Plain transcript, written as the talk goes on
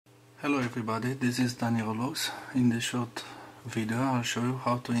Hello everybody, this is Daniel. In this short video I'll show you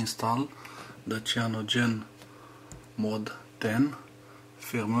how to install the Cyanogenmod 10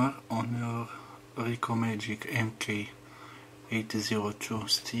 firmware on your Rikomagic MK802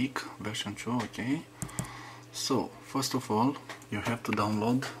 stick version 2, okay? So, first of all, you have to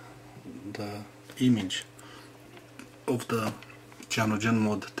download the image of the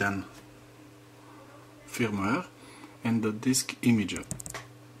Cyanogenmod 10 firmware and the disk imager.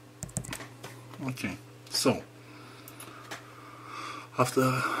 Okay, so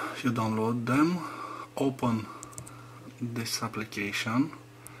after you download them, open this application.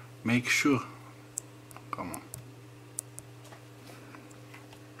 Make sure,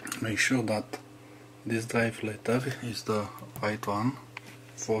 make sure that this drive letter is the right one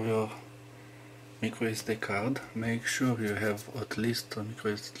for your microSD card. Make sure you have at least a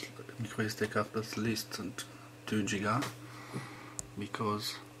microSD card at least 2 GB,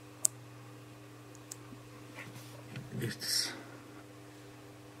 because it's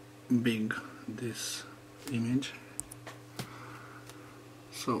big, this image.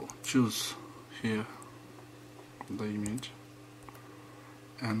 So choose here the image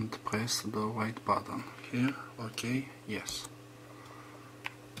and press the right button here. Okay, yes.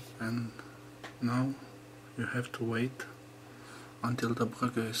 And now you have to wait until the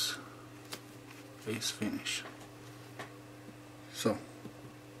progress is finished. So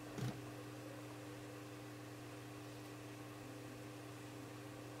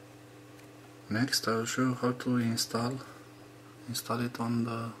next I'll show you how to install it on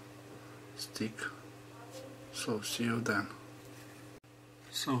the stick. So see you then.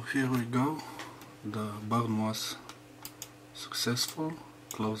 So here we go. The burn was successful.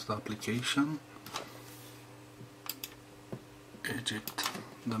 Close the application. Eject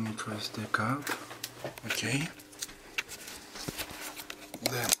the microSD card. Okay.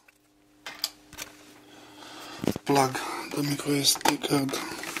 Then plug the microSD card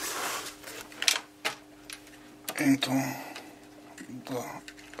into the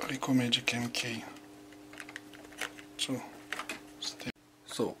Rikomagic MK802.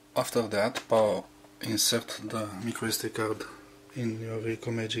 So after that, insert the microSD card in your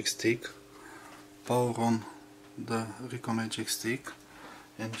Rikomagic stick, power on the Rikomagic stick,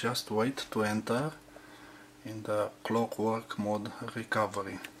 and just wait to enter in the clockwork mode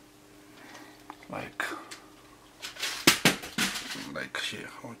recovery, like here.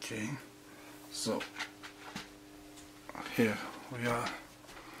 Okay, so here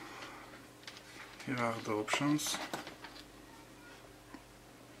are the options.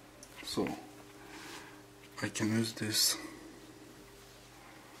 So I can use this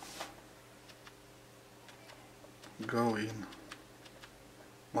go in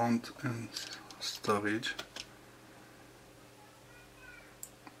mount and storage.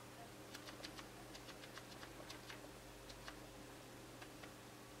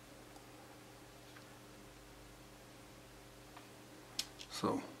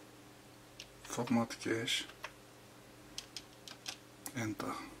 So format cache,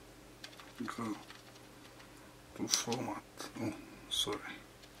 enter, go to format,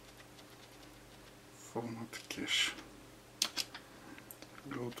 format cache,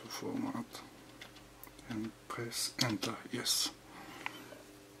 go to format and press enter, yes.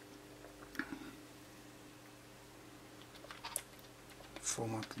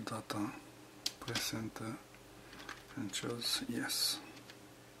 Format data, press enter and choose yes.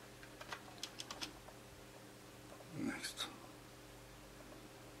 Next.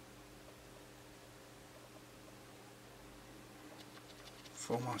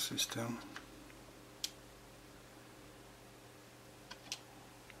 Format system.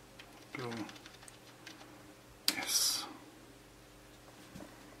 Go. Yes.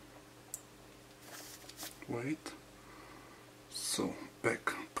 Wait. So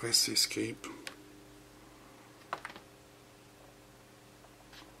back. Press escape.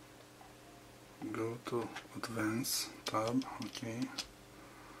 Go to advanced tab. Okay.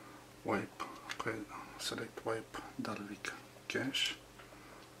 Wipe. Select wipe Dalvik cache.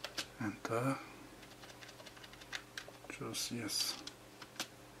 Enter. Choose yes.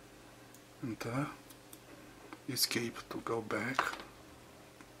 Enter. Escape to go back.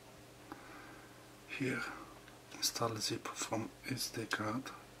 Here install zip from SD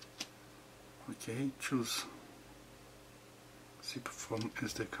card. Okay, choose zip from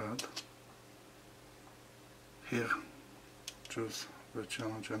SD card. Here choose the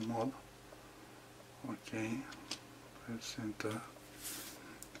Cyanogenmod. Okay, press enter.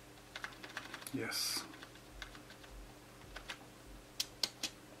 Yes.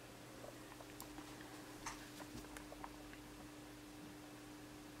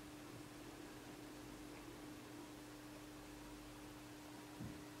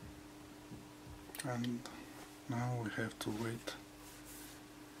 and now we have to wait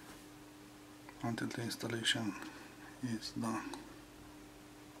until the installation is done.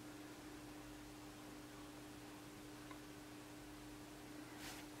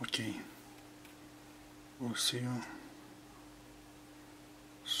 Okay, we'll see you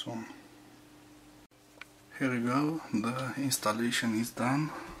soon. Here we go, the installation is done.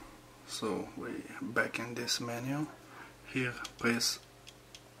 So we're back in this menu. Here press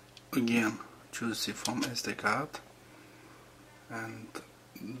again, choose C from SD card, and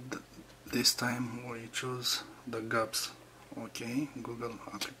this time we choose the GApps. Okay, Google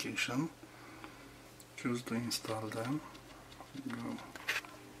application. Choose to install them. Go.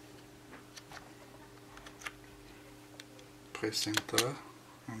 Press enter,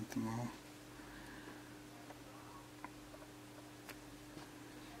 and now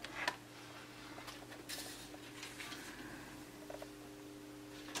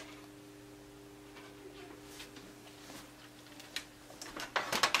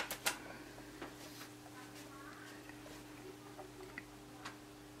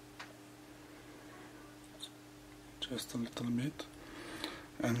just a little bit,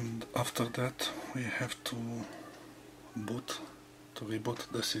 and after that we have to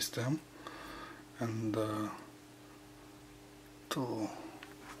reboot the system and to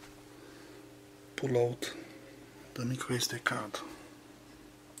pull out the micro SD card,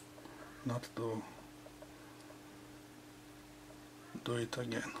 not to do it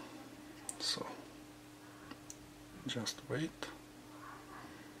again. So just wait.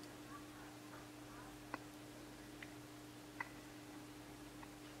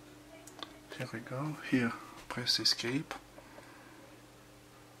 Here we go. Here press escape.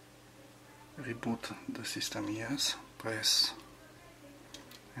 Reboot the system, yes. Press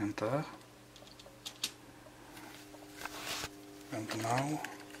enter. And now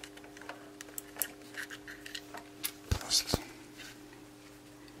just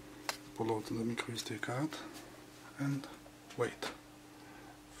pull out the micro SD card and wait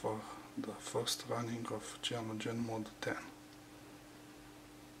for the first running of Cyanogenmod 10.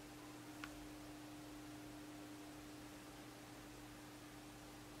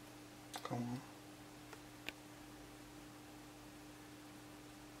 Come on.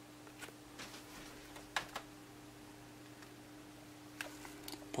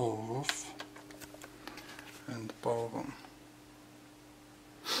 Power off and power on.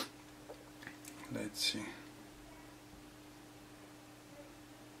 Let's see.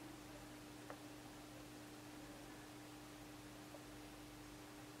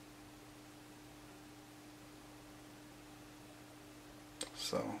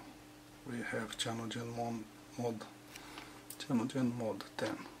 So we have Cyanogenmod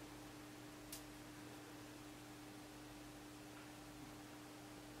 10.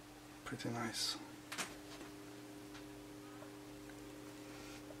 Pretty nice.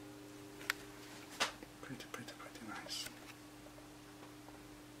 Pretty nice.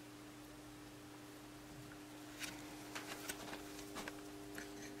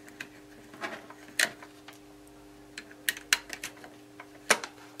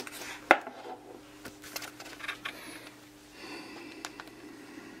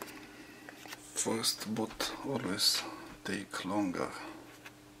 First boot always take longer.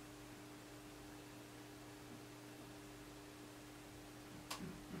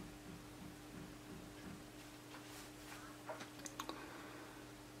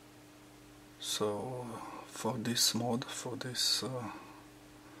 So for this mod, for this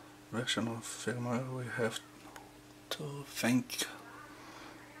version of firmware, we have to thank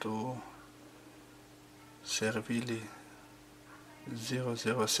to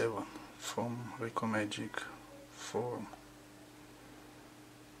Servili007 from Rikomagic forum,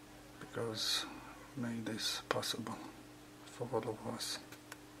 because make this possible for all of us.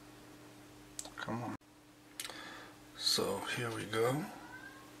 Come on. So here we go.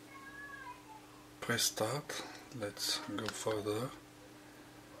 Press start. Let's go further.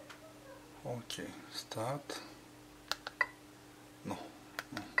 Okay, start. No.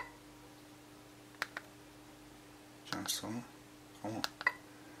 Cancel. Come on.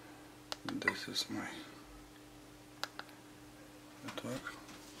 This is my network.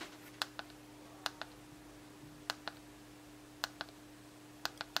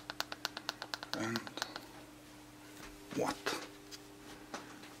 And what?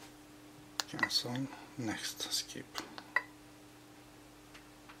 Cancel. Next. Skip.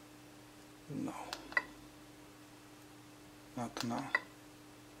 No. Not now.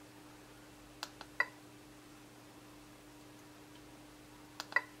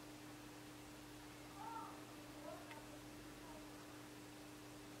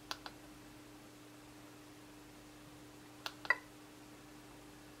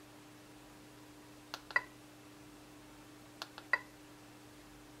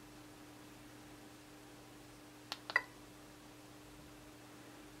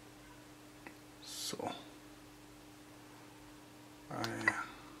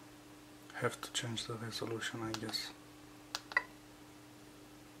 have to change the resolution, I guess.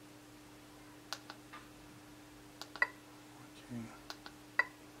 Okay.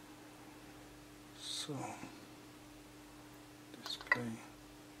 So display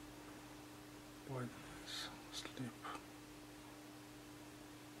whiteness, sleep.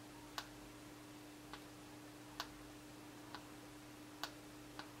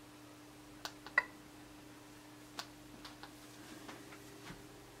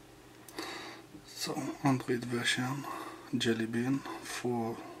 So Android version Jelly Bean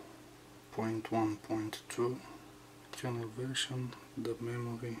 4.1.2, kernel version, the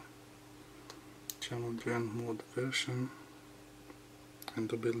memory, Cyanogenmod version, and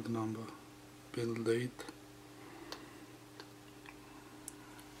the build number, build date.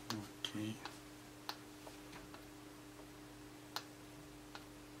 Okay.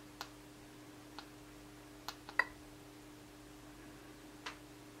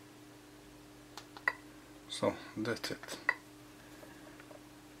 So that's it.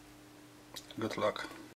 Good luck.